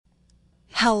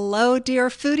Hello, dear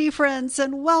foodie friends,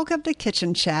 and welcome to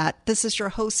Kitchen Chat. This is your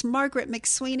host, Margaret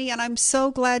McSweeney, and I'm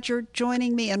so glad you're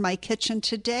joining me in my kitchen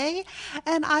today.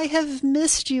 And I have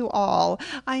missed you all.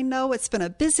 I know it's been a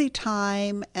busy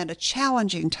time and a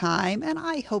challenging time, and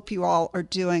I hope you all are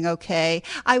doing okay.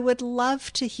 I would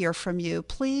love to hear from you.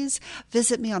 Please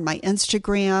visit me on my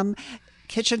Instagram,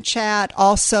 Kitchen Chat,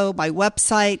 also my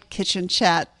website,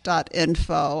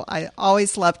 kitchenchat.info. I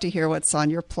always love to hear what's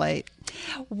on your plate.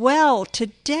 Well,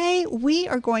 today we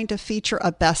are going to feature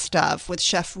a best of with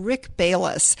Chef Rick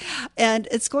Bayless, and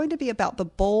it's going to be about the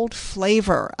bold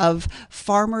flavor of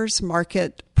farmers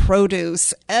market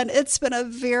produce. And it's been a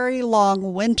very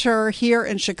long winter here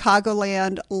in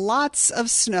Chicagoland, lots of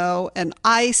snow and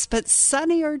ice, but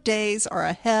sunnier days are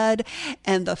ahead,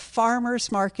 and the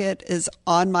farmers market is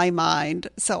on my mind.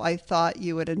 So I thought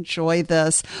you would enjoy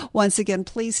this. Once again,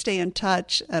 please stay in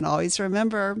touch, and always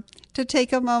remember to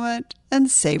take a moment and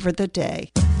savor the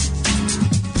day.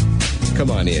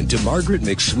 Come on in to Margaret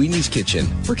McSweeney's Kitchen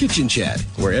for Kitchen Chat,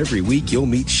 where every week you'll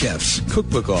meet chefs,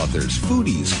 cookbook authors,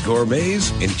 foodies,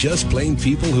 gourmets, and just plain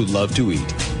people who love to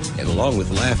eat. And along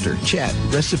with laughter, chat,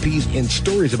 recipes, and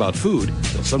stories about food,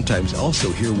 you'll sometimes also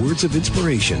hear words of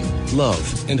inspiration,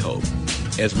 love, and hope.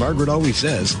 As Margaret always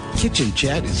says, Kitchen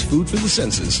Chat is food for the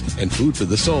senses and food for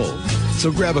the soul. So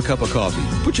grab a cup of coffee,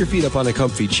 put your feet up on a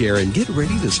comfy chair, and get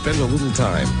ready to spend a little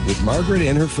time with Margaret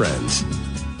and her friends.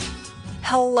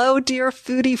 Hello, dear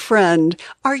foodie friend.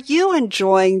 Are you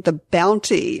enjoying the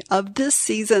bounty of this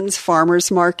season's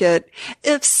farmers market?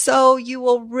 If so, you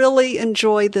will really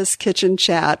enjoy this kitchen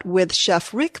chat with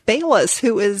Chef Rick Bayless,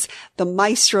 who is the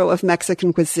maestro of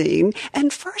Mexican cuisine.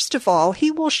 And first of all,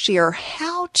 he will share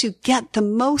how to get the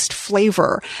most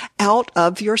flavor out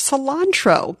of your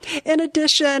cilantro. In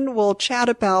addition, we'll chat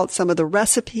about some of the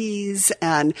recipes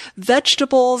and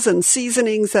vegetables and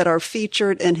seasonings that are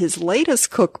featured in his latest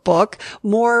cookbook,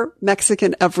 More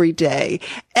Mexican Every Day.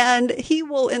 And he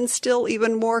will instill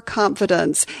even more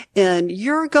confidence in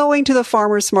your going to the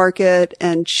farmer's market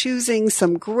and choosing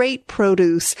some great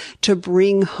produce to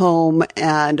bring home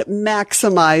and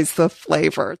maximize the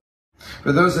flavor.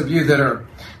 For those of you that are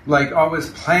like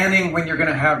always planning when you're going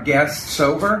to have guests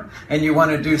over and you want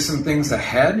to do some things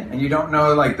ahead and you don't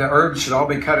know, like the herbs should all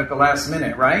be cut at the last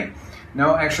minute, right?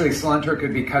 No, actually, cilantro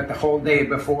could be cut the whole day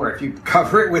before. If you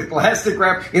cover it with plastic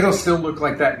wrap, it'll still look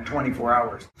like that in 24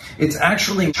 hours. It's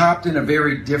actually chopped in a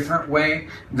very different way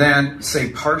than,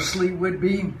 say, parsley would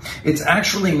be. It's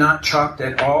actually not chopped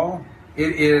at all.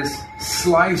 It is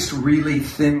sliced really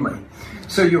thinly.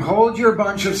 So you hold your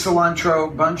bunch of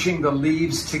cilantro, bunching the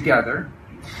leaves together,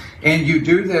 and you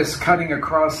do this cutting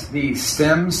across the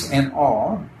stems and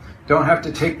all. Don't have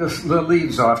to take the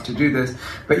leaves off to do this,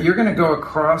 but you're going to go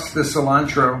across the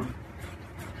cilantro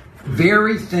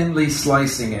very thinly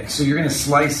slicing it. So you're going to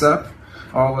slice up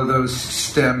all of those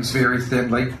stems very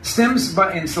thinly. Stems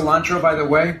in cilantro, by the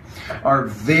way, are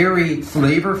very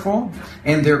flavorful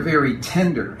and they're very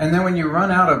tender. And then when you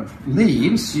run out of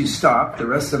leaves, you stop. The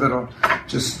rest of it will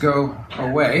just go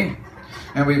away.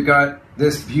 And we've got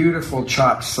this beautiful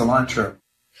chopped cilantro.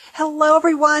 Hello,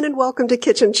 everyone, and welcome to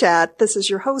Kitchen Chat. This is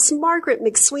your host, Margaret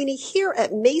McSweeney, here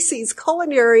at Macy's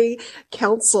Culinary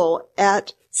Council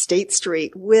at State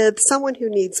Street with someone who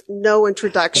needs no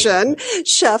introduction,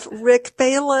 Chef Rick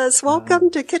Bayless. Welcome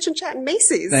to Kitchen Chat and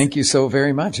Macy's. Thank you so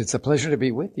very much. It's a pleasure to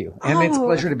be with you. And it's a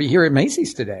pleasure to be here at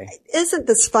Macy's today. Isn't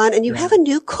this fun? And you have a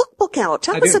new cookbook out.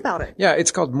 Tell us about it. Yeah,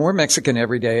 it's called More Mexican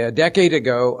Every Day. A decade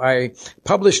ago, I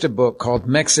published a book called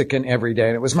Mexican Every Day.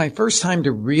 And it was my first time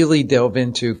to really delve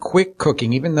into quick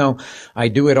cooking. Even though I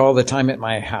do it all the time at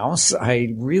my house,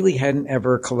 I really hadn't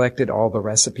ever collected all the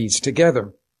recipes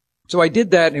together. So I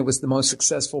did that, and it was the most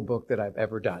successful book that I've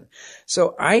ever done.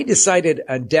 So I decided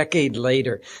a decade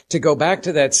later to go back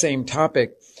to that same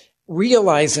topic,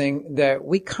 realizing that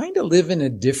we kind of live in a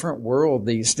different world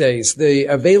these days. The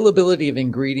availability of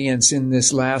ingredients in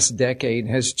this last decade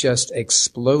has just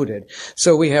exploded.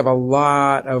 So we have a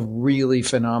lot of really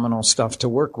phenomenal stuff to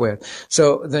work with.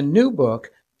 So the new book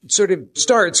sort of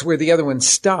starts where the other one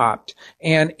stopped,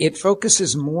 and it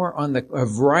focuses more on a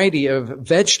variety of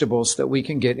vegetables that we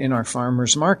can get in our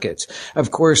farmers markets.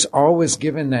 Of course, always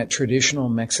given that traditional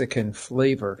Mexican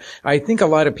flavor. I think a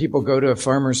lot of people go to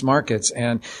farmers markets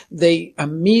and they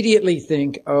immediately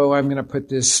think, oh, I'm going to put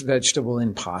this vegetable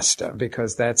in pasta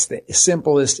because that's the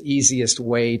simplest, easiest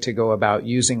way to go about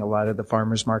using a lot of the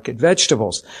farmers market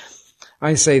vegetables.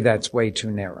 I say that's way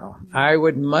too narrow. I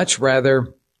would much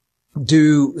rather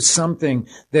do something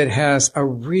that has a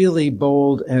really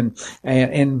bold and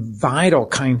vital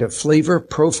kind of flavor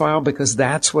profile, because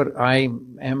that's what I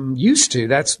am used to.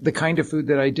 That's the kind of food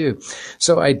that I do.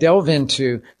 So I delve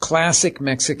into classic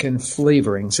Mexican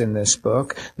flavorings in this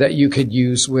book that you could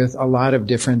use with a lot of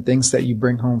different things that you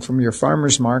bring home from your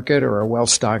farmer's market or a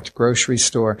well-stocked grocery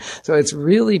store. So it's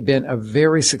really been a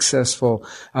very successful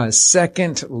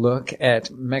second look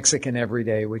at Mexican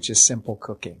everyday, which is simple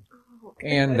cooking.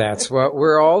 And that's what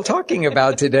we're all talking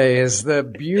about today, is the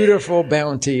beautiful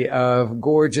bounty of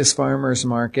gorgeous farmers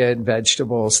market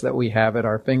vegetables that we have at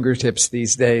our fingertips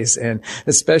these days. And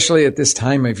especially at this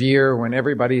time of year when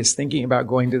everybody is thinking about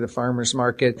going to the farmers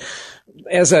market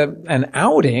as an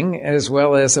outing as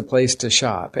well as a place to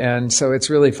shop. And so it's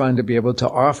really fun to be able to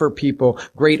offer people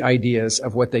great ideas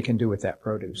of what they can do with that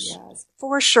produce. Yes,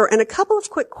 for sure. And a couple of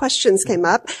quick questions came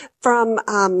up from,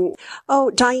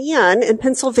 Diane in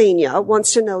Pennsylvania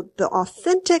wants to know the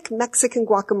authentic Mexican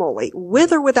guacamole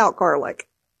with or without garlic.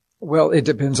 Well, it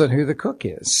depends on who the cook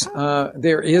is.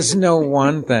 There is no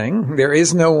one thing. There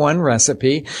is no one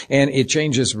recipe, and it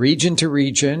changes region to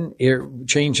region. It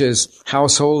changes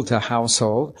household to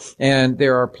household. And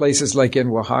there are places like in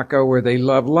Oaxaca where they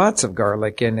love lots of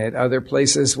garlic in it. Other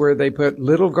places where they put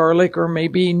little garlic or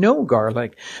maybe no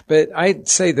garlic. But I'd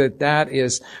say that that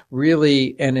is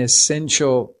really an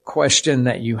essential question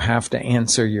that you have to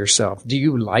answer yourself. Do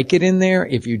you like it in there?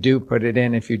 If you do, put it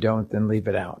in. If you don't, then leave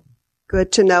it out.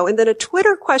 Good to know. And then a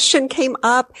Twitter question came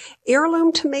up.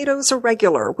 Heirloom tomatoes or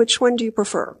regular? Which one do you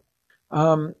prefer?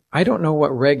 I don't know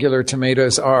what regular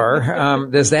tomatoes are.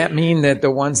 Does that mean that the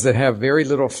ones that have very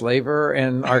little flavor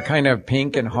and are kind of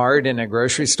pink and hard in a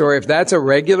grocery store, if that's a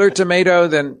regular tomato,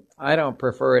 then I don't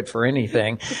prefer it for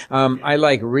anything. I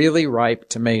like really ripe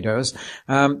tomatoes.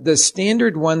 The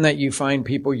standard one that you find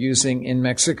people using in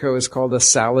Mexico is called a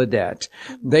saladette.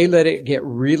 They let it get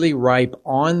really ripe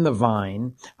on the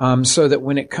vine, so that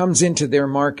when it comes into their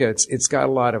markets, it's got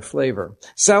a lot of flavor.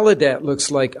 Saladette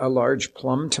looks like a large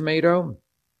plum tomato.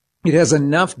 It has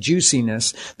enough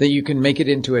juiciness that you can make it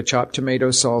into a chopped tomato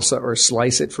salsa or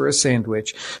slice it for a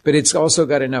sandwich, but it's also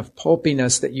got enough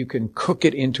pulpiness that you can cook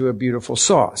it into a beautiful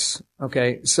sauce.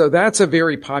 Okay, so that's a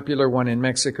very popular one in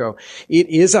Mexico. It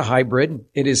is a hybrid.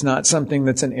 It is not something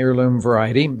that's an heirloom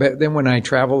variety, but then when I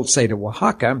travel, say, to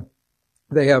Oaxaca,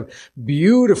 they have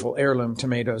beautiful heirloom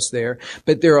tomatoes there,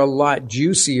 but they're a lot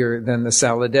juicier than the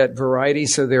saladette variety,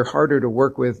 so they're harder to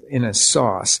work with in a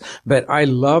sauce. But I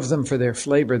love them for their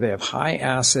flavor. They have high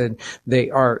acid. They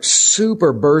are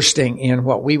super bursting in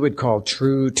what we would call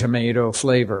true tomato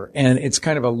flavor. And it's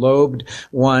kind of a lobed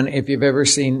one. If you've ever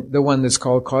seen the one that's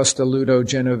called Costalluto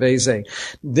Genovese,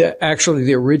 actually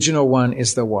the original one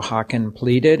is the Oaxacan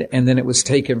pleated, and then it was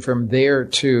taken from there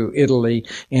to Italy,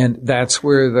 and that's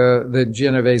where the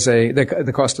Genovese,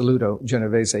 the Costalluto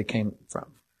Genovese came from.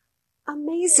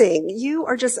 Amazing. You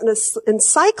are just an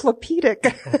encyclopedic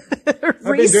I've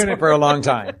been doing it for a long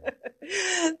time.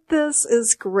 This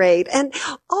is great. And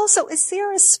also, is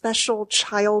there a special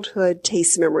childhood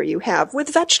taste memory you have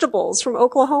with vegetables from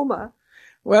Oklahoma?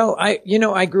 Well,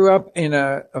 I grew up in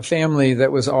a family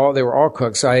that they were all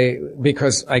cooks.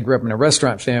 Because I grew up in a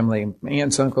restaurant family,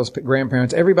 aunts, uncles,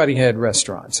 grandparents, everybody had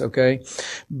restaurants, okay?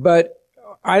 But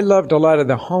I loved a lot of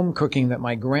the home cooking that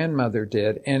my grandmother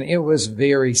did, and it was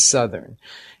very Southern.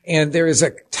 And there is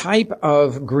a type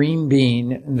of green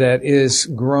bean that is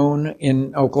grown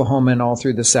in Oklahoma and all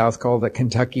through the South called the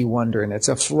Kentucky Wonder, and it's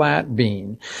a flat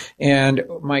bean. And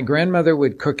my grandmother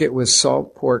would cook it with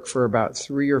salt pork for about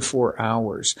 3 or 4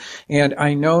 hours. And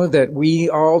I know that we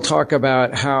all talk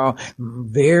about how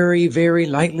very, very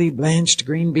lightly blanched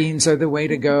green beans are the way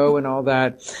to go and all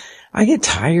that. I get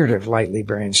tired of lightly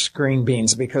blanched green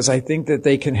beans because I think that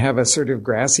they can have a sort of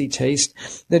grassy taste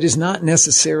that is not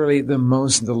necessarily the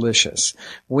most delicious.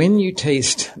 When you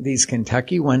taste these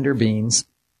Kentucky Wonder beans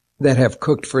that have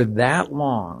cooked for that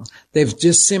long, they've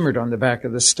just simmered on the back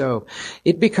of the stove,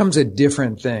 it becomes a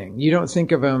different thing. You don't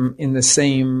think of them in the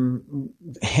same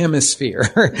hemisphere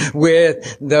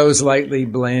with those lightly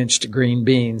blanched green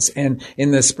beans. And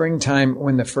in the springtime,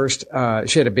 when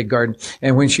she had a big garden,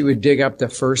 and when she would dig up the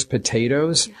first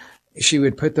potatoes, she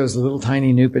would put those little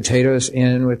tiny new potatoes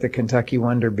in with the Kentucky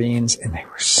Wonder beans, and they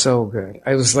were so good.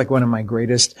 It was like one of my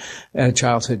greatest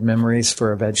childhood memories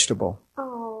for a vegetable.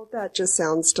 That just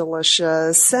sounds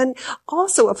delicious. And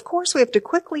also, of course, we have to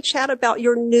quickly chat about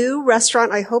your new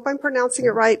restaurant. I hope I'm pronouncing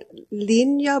it right.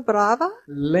 Leña Brava?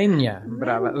 Leña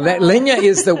Brava. Leña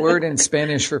is the word in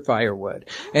Spanish for firewood.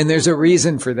 And there's a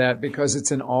reason for that, because it's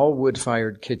an all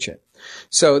wood-fired kitchen.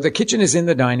 So the kitchen is in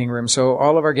the dining room, so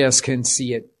all of our guests can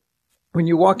see it When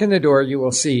you walk in the door, you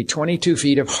will see 22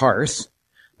 feet of hearth.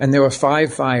 And there were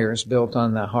 5 fires built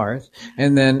on the hearth.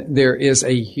 And then there is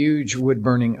a huge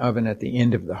wood-burning oven at the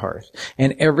end of the hearth.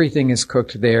 And everything is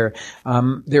cooked there.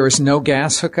 There is no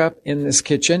gas hookup in this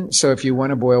kitchen. So if you want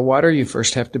to boil water, you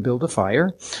first have to build a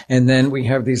fire. And then we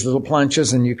have these little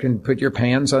planchas, and you can put your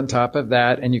pans on top of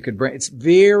that. And you could bring, it's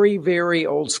very, very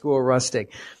old school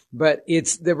rustic. But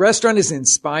the restaurant is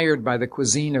inspired by the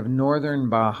cuisine of northern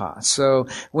Baja. So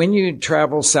when you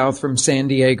travel south from San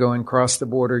Diego and cross the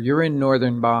border, you're in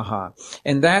northern Baja.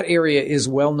 And that area is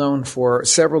well known for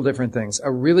several different things. A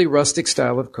really rustic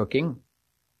style of cooking.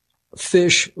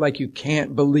 Fish like you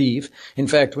can't believe. In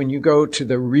fact, when you go to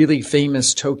the really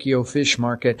famous Tokyo fish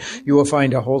market, you will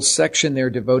find a whole section there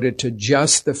devoted to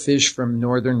just the fish from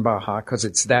northern Baja because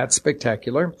it's that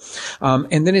spectacular.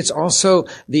 And then it's also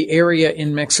the area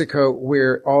in Mexico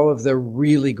where all of the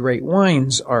really great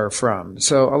wines are from.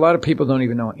 So a lot of people don't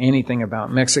even know anything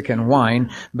about Mexican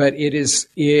wine, but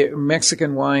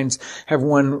Mexican wines have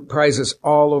won prizes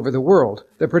all over the world.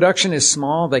 The production is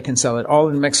small. They can sell it all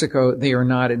in Mexico. They are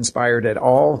not inspired at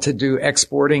all to do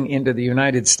exporting into the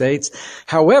United States.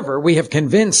 However, we have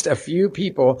convinced a few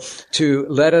people to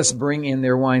let us bring in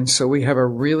their wines. So we have a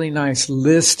really nice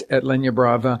list at Leña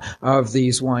Brava of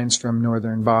these wines from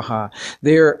northern Baja.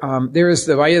 There is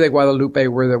the Valle de Guadalupe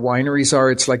where the wineries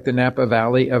are. It's like the Napa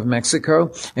Valley of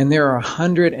Mexico. And there are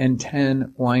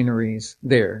 110 wineries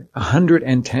there.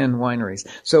 110 wineries.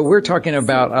 So we're talking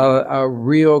about a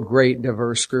real great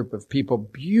diverse group of people,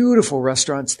 beautiful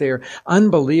restaurants there,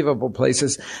 unbelievable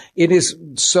places. It is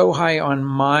so high on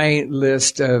my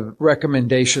list of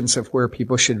recommendations of where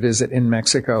people should visit in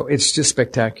Mexico. It's just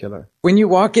spectacular. When you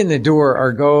walk in the door,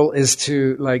 our goal is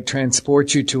to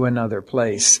transport you to another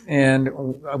place. And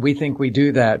we think we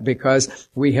do that because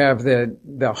we have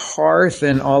the hearth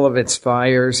and all of its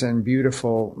fires and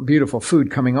beautiful, beautiful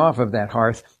food coming off of that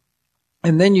hearth.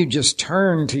 And then you just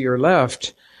turn to your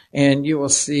left and you will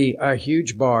see a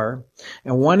huge bar.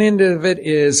 And one end of it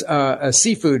is a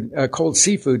cold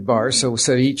seafood bar, so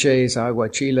ceviches,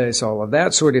 aguachiles, all of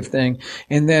that sort of thing.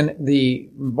 And then the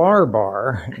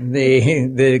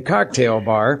the cocktail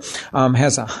bar,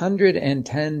 has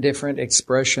 110 different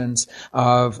expressions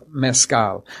of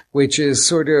mezcal, which is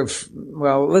sort of,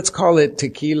 let's call it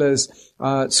tequila's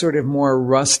sort of more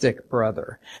rustic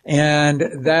brother.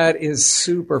 And that is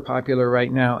super popular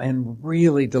right now and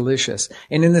really delicious.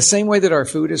 And in the same way that our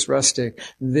food is rustic,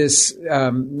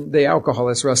 the alcohol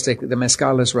is rustic, the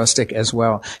mezcal is rustic as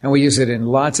well. And we use it in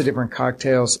lots of different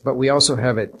cocktails, but we also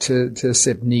have it to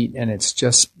sip neat, and it's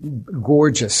just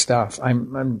gorgeous stuff.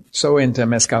 I'm so into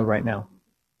mezcal right now.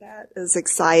 That is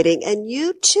exciting. And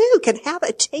you too can have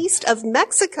a taste of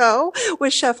Mexico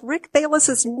with Chef Rick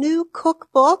Bayless's new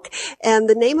cookbook. And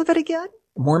the name of it again?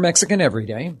 More Mexican Every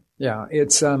Day. Yeah,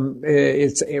 it's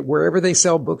wherever they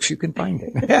sell books, you can find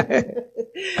it.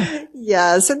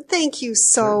 Yes, and thank you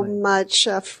so much,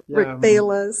 Chef Rick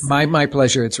Bayless. My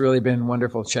pleasure. It's really been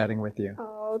wonderful chatting with you.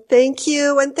 Oh, thank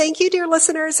you. And thank you, dear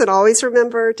listeners. And always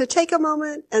remember to take a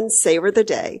moment and savor the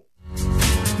day.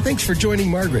 Thanks for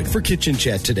joining Margaret for Kitchen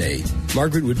Chat today.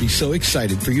 Margaret would be so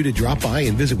excited for you to drop by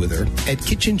and visit with her at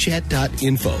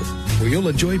kitchenchat.info, where you'll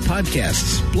enjoy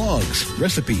podcasts, blogs,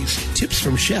 recipes, tips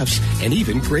from chefs, and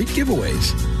even great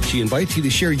giveaways. She invites you to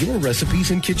share your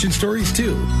recipes and kitchen stories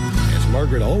too. As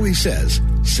Margaret always says,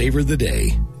 savor the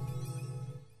day.